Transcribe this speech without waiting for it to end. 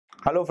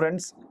Hello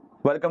friends,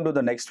 welcome to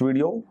the next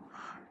video.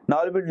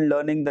 Now I'll be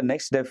learning the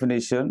next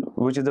definition,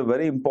 which is a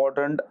very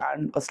important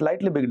and a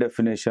slightly big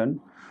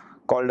definition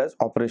called as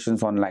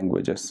operations on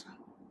languages.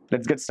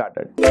 Let's get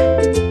started.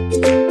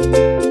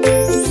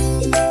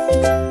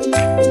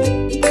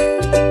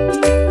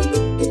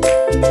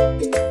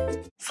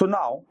 So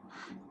now,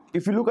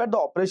 if you look at the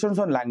operations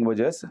on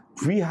languages,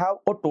 we have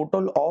a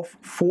total of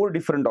 4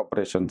 different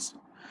operations.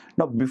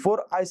 Now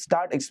before I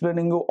start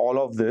explaining you all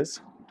of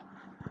this,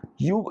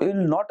 you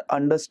will not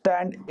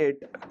understand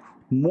it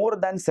more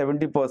than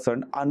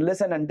 70% unless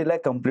and until I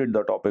complete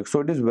the topic. So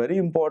it is very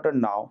important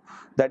now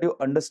that you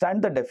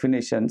understand the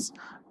definitions,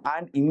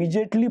 and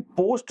immediately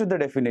post the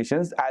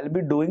definitions I'll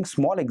be doing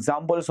small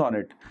examples on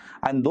it,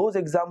 and those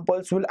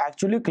examples will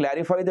actually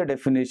clarify the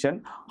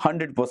definition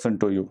 100%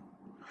 to you.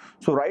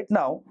 So right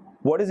now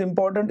what is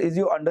important is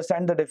you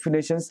understand the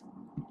definitions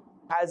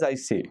as I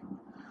say.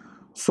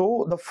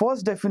 So the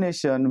first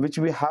definition which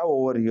we have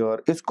over here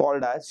is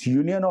called as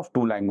union of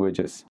two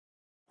languages.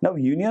 Now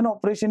union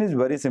operation is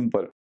very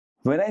simple.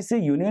 When I say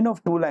union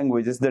of two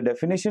languages, the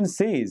definition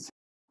says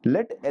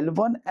let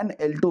L1 and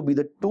L2 be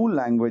the two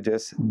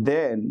languages,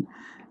 then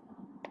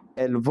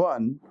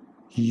L1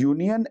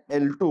 union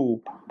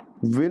L2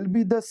 will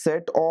be the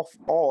set of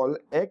all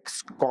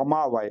x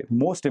comma y.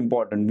 Most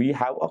important, we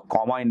have a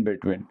comma in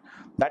between.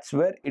 That's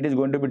where it is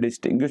going to be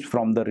distinguished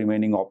from the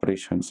remaining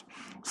operations.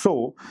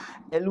 So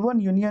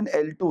L1 union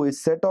L2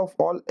 is set of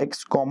all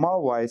x comma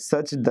y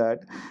such that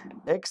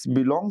x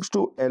belongs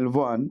to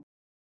L1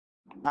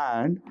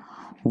 and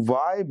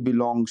y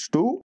belongs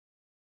to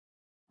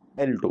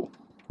L2.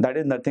 That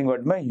is nothing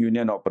but my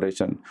union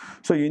operation.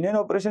 So union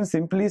operation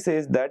simply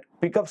says that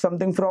pick up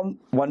something from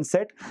one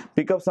set,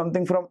 pick up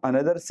something from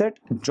another set,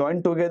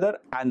 join together,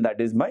 and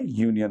that is my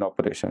union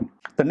operation.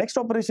 The next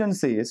operation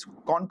says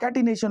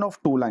concatenation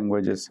of two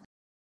languages.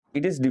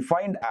 It is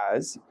defined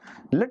as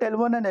let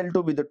L1 and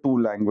L2 be the two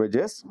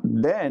languages,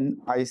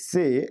 then I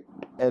say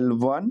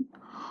L1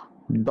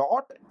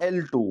 dot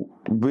L2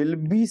 will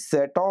be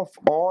set of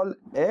all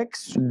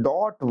x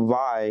dot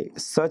y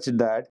such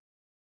that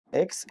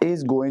x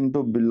is going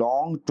to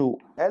belong to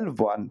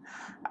L1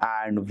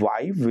 and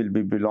y will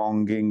be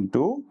belonging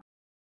to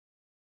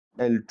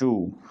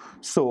L2.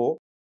 So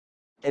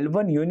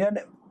L1 union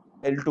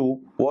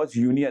L2 was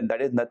union,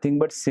 that is nothing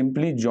but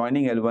simply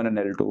joining L1 and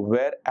L2,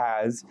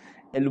 whereas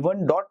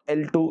L1 dot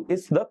L2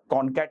 is the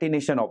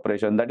concatenation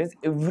operation, that is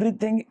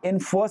everything in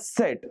first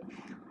set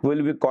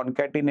will be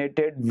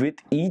concatenated with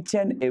each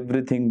and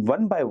everything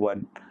one by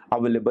one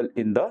available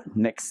in the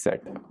next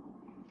set.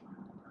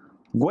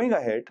 Going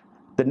ahead,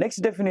 the next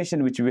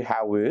definition which we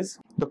have is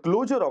the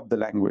closure of the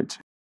language.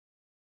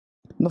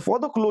 Now for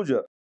the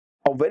closure,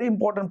 a very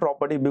important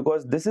property,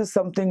 because this is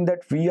something that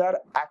we are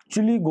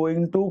actually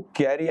going to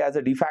carry as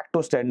a de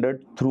facto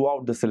standard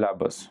throughout the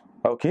syllabus.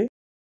 Okay,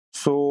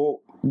 so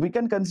we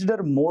can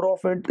consider more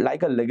of it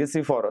like a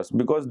legacy for us,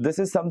 because this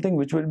is something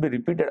which will be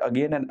repeated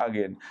again and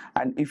again,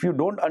 and if you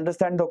don't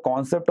understand the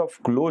concept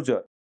of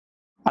closure,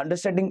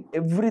 understanding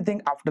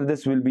everything after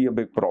this will be a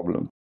big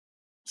problem.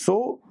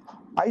 So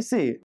I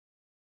say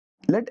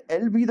let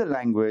L be the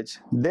language,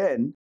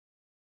 then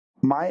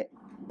my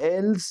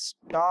L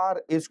star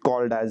is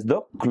called as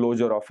the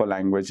closure of a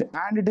language,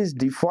 and it is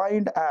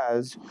defined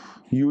as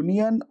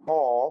union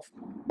of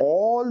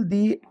all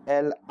the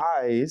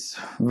Li's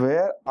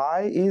where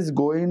I is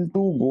going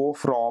to go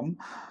from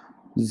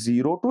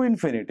 0 to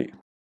infinity.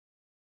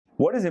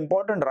 What is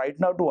important right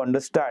now to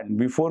understand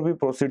before we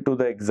proceed to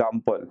the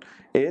example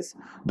is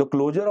the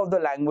closure of the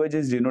language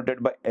is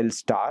denoted by L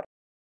star,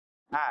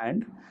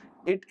 and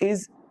it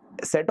is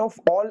set of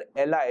all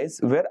Li's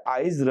where I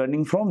is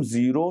running from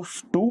 0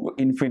 to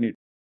infinity.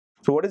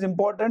 So what is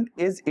important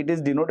is it is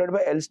denoted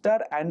by L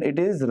star and it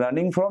is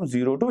running from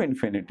 0 to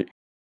infinity.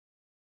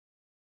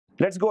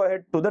 Let's go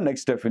ahead to the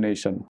next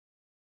definition.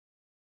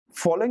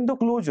 Following the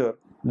closure,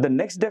 the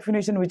next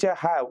definition which I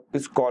have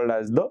is called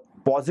as the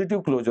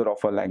positive closure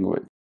of a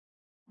language.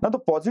 Now the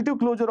positive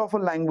closure of a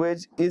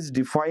language is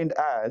defined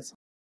as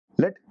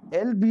let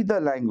L be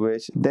the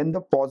language, then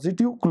the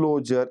positive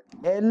closure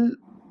L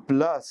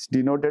plus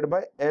denoted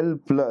by L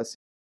plus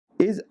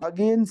is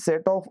again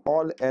set of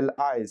all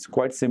Li's,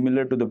 quite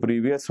similar to the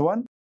previous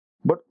one,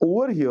 but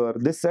over here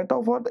this set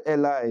of all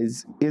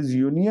Li's is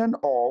union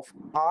of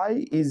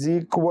I is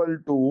equal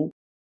to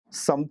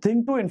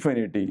something to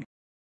infinity.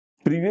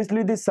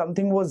 Previously this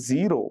something was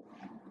 0,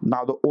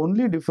 now the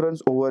only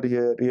difference over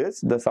here is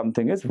the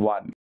something is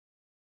 1.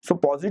 So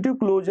positive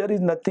closure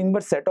is nothing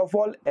but set of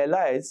all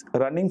Li's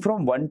running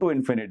from 1 to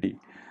infinity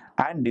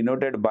and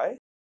denoted by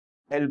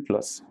L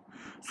plus.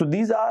 So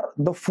these are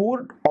the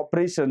 4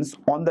 operations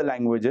on the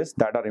languages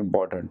that are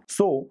important.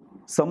 So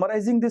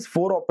summarizing these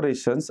 4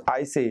 operations,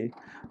 I say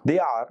they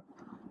are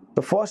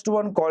the first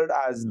one called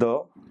as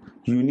the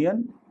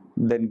union,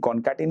 then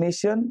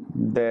concatenation,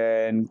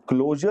 then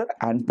closure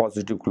and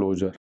positive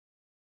closure.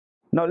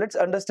 Now let's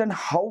understand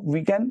how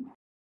we can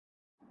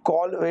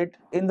call it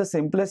in the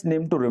simplest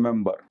name to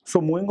remember. So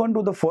moving on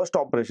to the first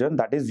operation,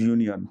 that is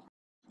union.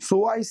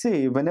 So I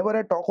say whenever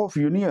I talk of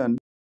union,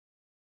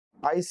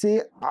 I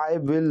say I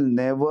will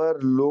never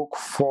look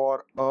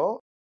for a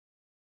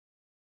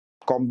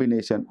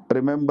combination.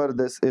 Remember,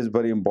 this is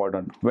very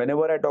important.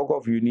 Whenever I talk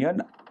of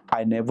union,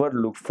 I never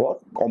look for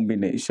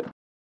combination.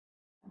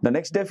 The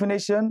next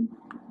definition,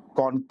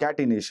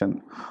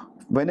 concatenation.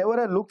 Whenever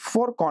I look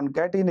for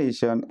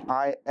concatenation,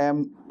 I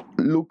am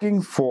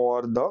looking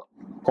for the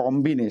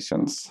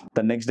combinations.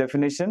 The next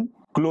definition,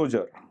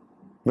 closure.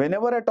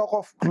 Whenever I talk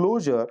of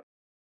closure,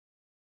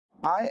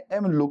 I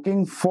am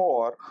looking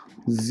for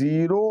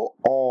zero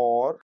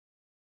or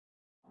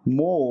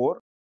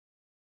more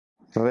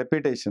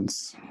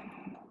repetitions.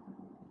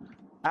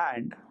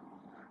 And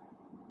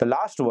the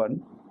last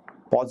one,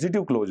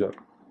 positive closure.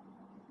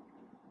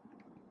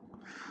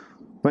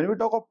 When we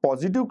talk of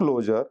positive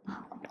closure,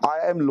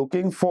 I am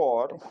looking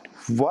for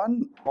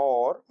one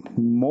or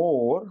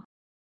more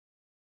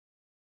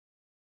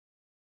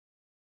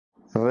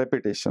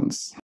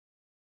repetitions.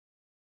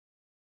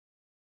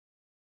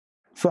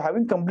 So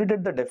having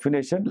completed the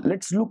definition,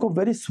 let's look a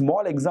very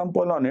small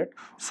example on it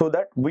so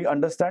that we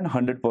understand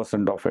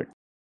 100% of it.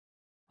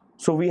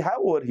 So we have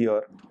over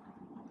here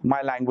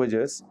my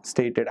languages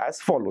stated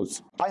as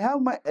follows. I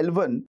have my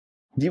L1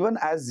 given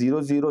as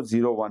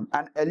 0001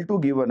 and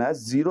L2 given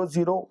as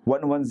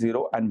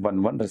 00110 and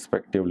 11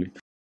 respectively.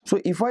 So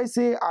if I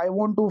say I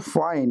want to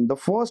find the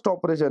first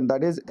operation,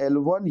 that is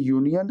L1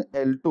 union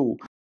L2,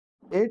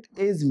 it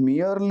is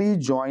merely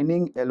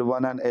joining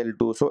L1 and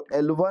L2. So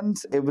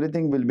L1's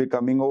everything will be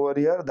coming over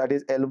here, that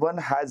is L1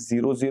 has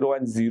 00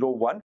 and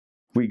 01.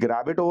 We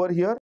grab it over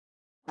here.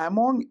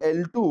 Among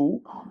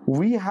L2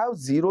 we have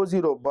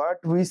 00, but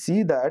we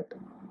see that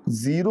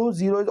 00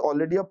 is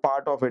already a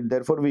part of it,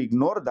 therefore we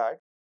ignore that,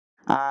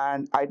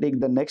 and I take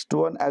the next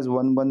one as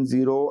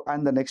 110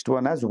 and the next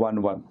one as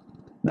 11.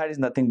 That is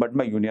nothing but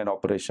my union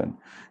operation.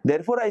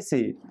 Therefore I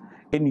say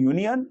in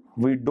union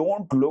we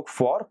don't look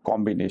for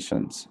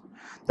combinations.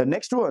 The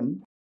next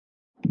one,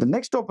 the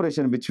next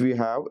operation which we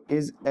have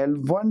is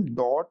L1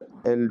 dot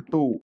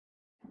L2.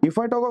 If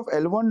I talk of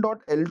L1 dot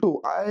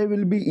L2, I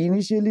will be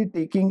initially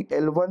taking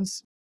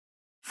L1's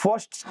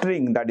first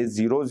string, that is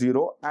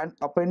 00, and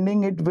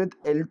appending it with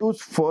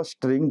L2's first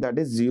string, that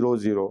is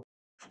 00.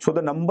 So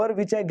the number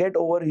which I get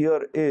over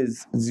here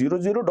is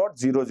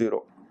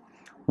 00.00,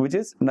 which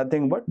is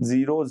nothing but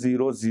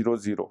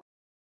 0000.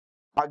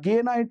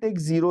 Again I take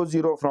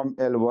 00 from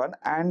L1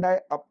 and I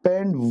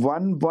append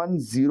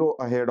 110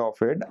 ahead of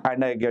it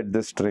and I get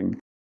this string.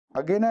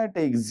 Again I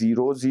take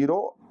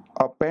 00,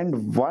 append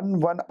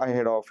 11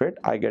 ahead of it,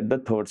 I get the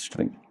third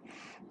string.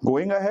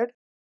 Going ahead,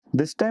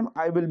 this time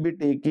I will be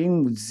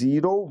taking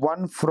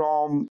 01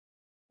 from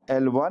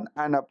L1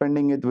 and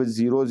appending it with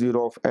 00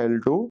 of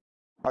L2.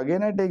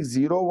 Again I take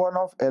 01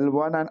 of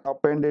L1 and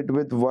append it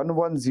with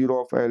 110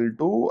 of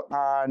L2,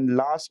 and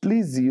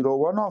lastly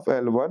 01 of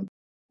L1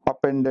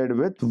 appended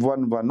with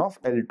 11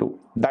 of L2.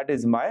 That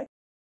is my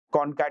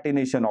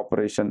concatenation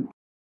operation.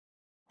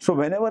 So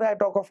whenever I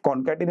talk of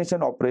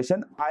concatenation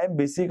operation, I am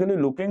basically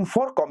looking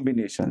for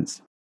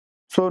combinations.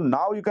 So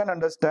now you can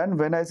understand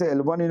when I say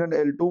L1 union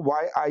L2,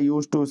 why I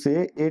used to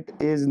say it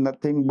is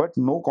nothing but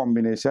no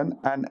combination,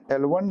 and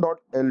L1 dot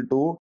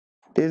L2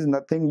 is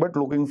nothing but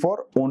looking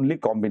for only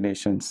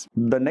combinations.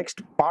 The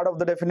next part of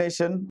the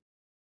definition,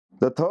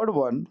 the third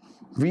one,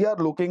 we are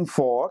looking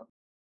for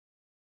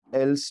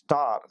L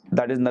star,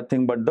 that is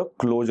nothing but the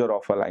closure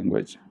of a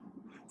language.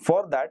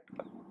 For that,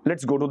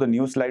 let's go to the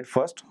new slide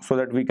first so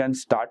that we can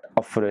start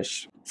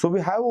afresh. So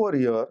we have over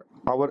here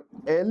our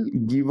L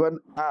given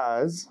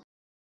as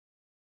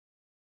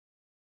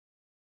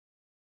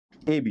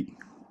AB.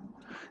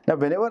 Now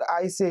whenever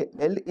I say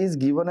L is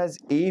given as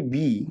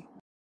AB,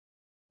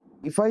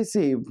 if I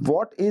say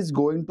what is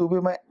going to be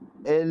my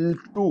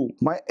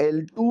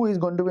L2 is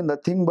going to be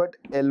nothing but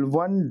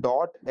L1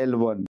 dot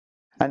L1,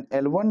 and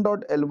L1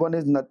 dot L1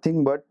 is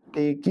nothing but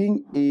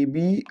taking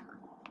AB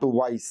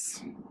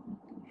twice.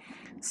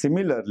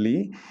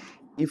 Similarly,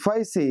 if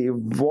I say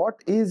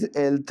what is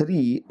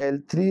L3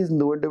 is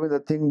going to be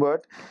nothing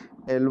but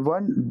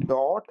L1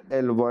 dot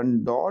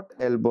L1 dot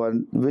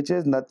L1, which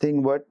is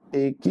nothing but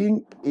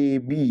taking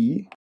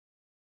AB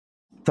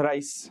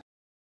thrice.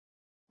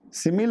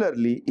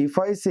 Similarly, if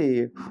I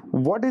say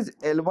what is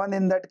L1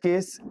 in that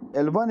case,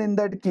 L1 in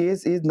that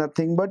case is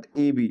nothing but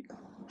AB.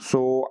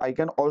 So I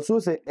can also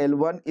say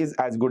L1 is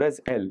as good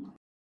as L.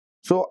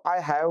 So I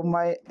have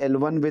my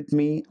L1 with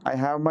me, I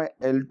have my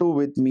L2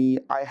 with me,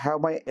 I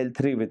have my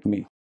L3 with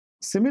me.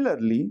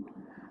 Similarly,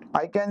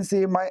 I can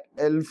say my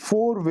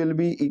L4 will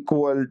be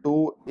equal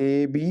to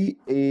AB,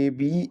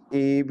 AB,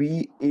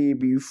 AB,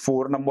 AB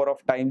 4 number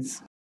of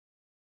times.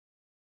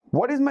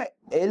 What is my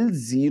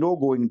L0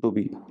 going to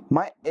be?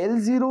 My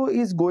L0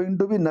 is going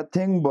to be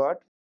nothing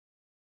but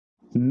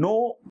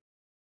no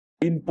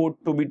input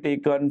to be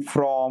taken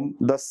from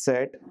the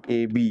set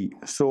AB.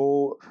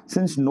 So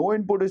since no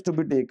input is to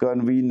be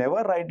taken, we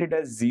never write it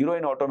as 0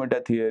 in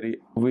automata theory.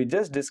 We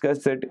just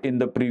discussed it in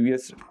the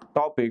previous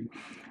topic.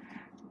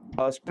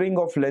 A string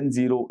of length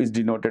 0 is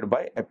denoted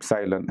by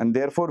epsilon, and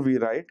therefore we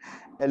write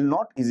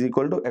L0 is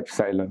equal to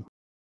epsilon.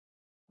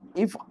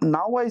 if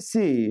now I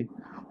say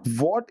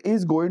what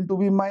is going to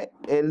be my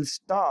L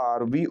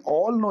star, we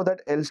all know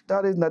that L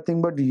star is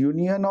nothing but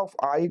union of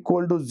I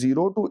equal to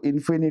 0 to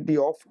infinity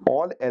of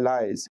all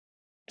Li's.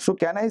 So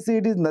can I say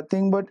it is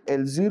nothing but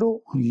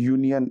L0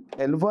 union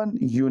L1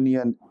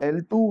 union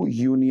L2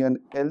 union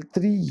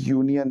L3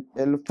 union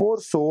L4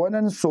 so on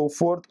and so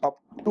forth up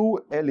to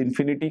L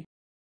infinity?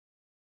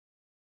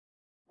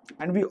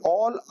 And we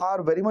all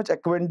are very much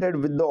acquainted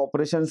with the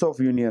operations of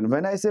union.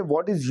 When I say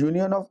what is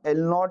union of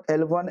L0,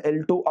 L1,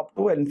 L2 up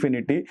to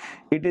infinity,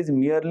 it is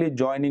merely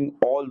joining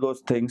all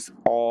those things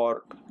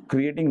or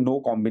creating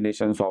no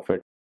combinations of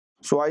it.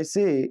 So I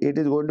say it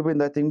is going to be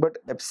nothing but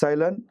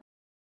epsilon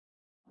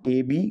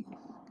AB,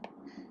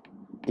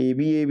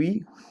 AB,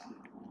 AB,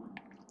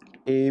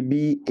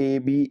 AB,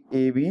 AB,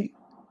 AB,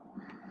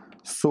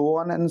 so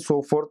on and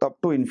so forth up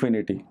to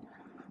infinity.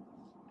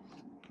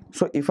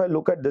 So if I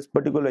look at this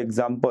particular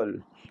example,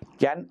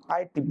 can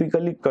I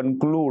typically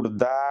conclude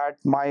that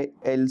my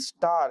L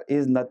star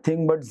is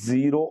nothing but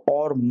 0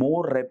 or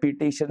more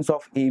repetitions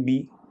of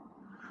AB?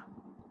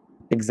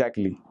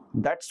 Exactly.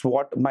 That's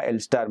what my L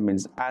star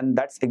means, and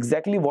that's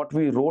exactly what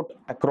we wrote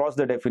across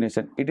the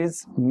definition. It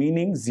is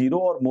meaning 0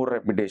 or more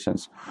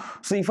repetitions.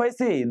 So if I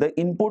say the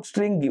input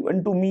string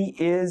given to me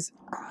is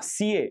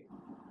CA,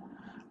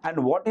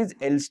 and what is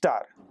L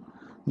star?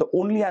 The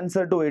only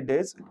answer to it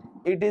is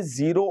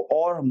 0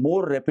 or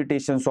more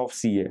repetitions of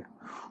CA.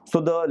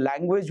 So the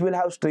language will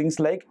have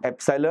strings like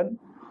epsilon,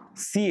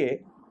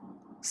 CA,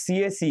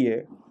 CA,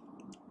 CA,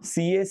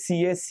 CA,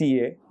 CA,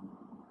 CA,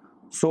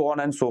 so on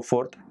and so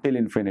forth till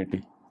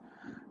infinity.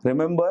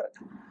 Remember,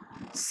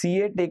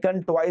 CA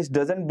taken twice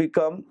doesn't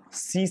become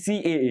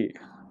CCAA.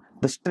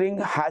 The string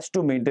has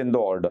to maintain the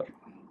order.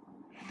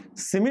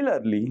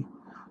 Similarly,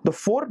 the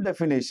fourth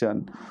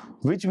definition,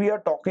 which we are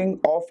talking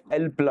of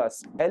L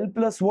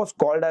plus was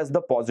called as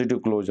the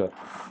positive closure.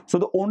 So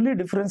the only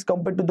difference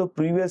compared to the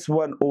previous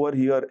one over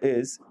here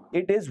is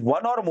it is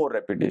one or more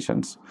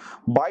repetitions.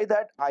 By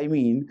that I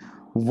mean,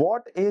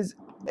 what is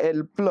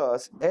L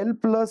plus? L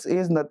plus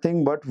is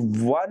nothing but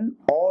one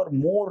or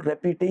more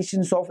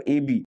repetitions of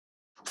AB.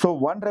 So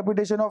one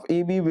repetition of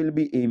AB will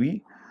be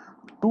AB,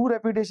 two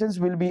repetitions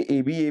will be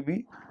AB,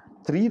 AB,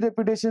 three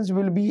repetitions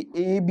will be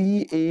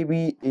AB,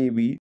 AB,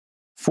 AB,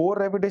 four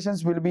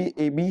repetitions will be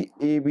AB,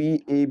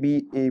 AB,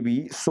 AB,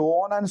 AB, so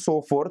on and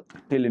so forth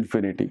till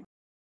infinity.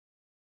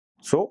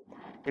 So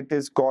it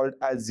is called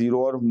as 0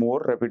 or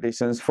more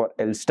repetitions for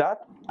L star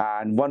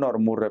and 1 or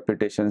more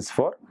repetitions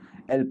for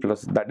L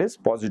plus, that is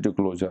positive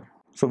closure.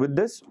 So with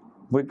this,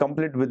 we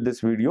complete with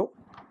this video.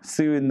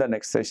 See you in the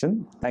next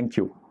session. Thank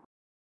you.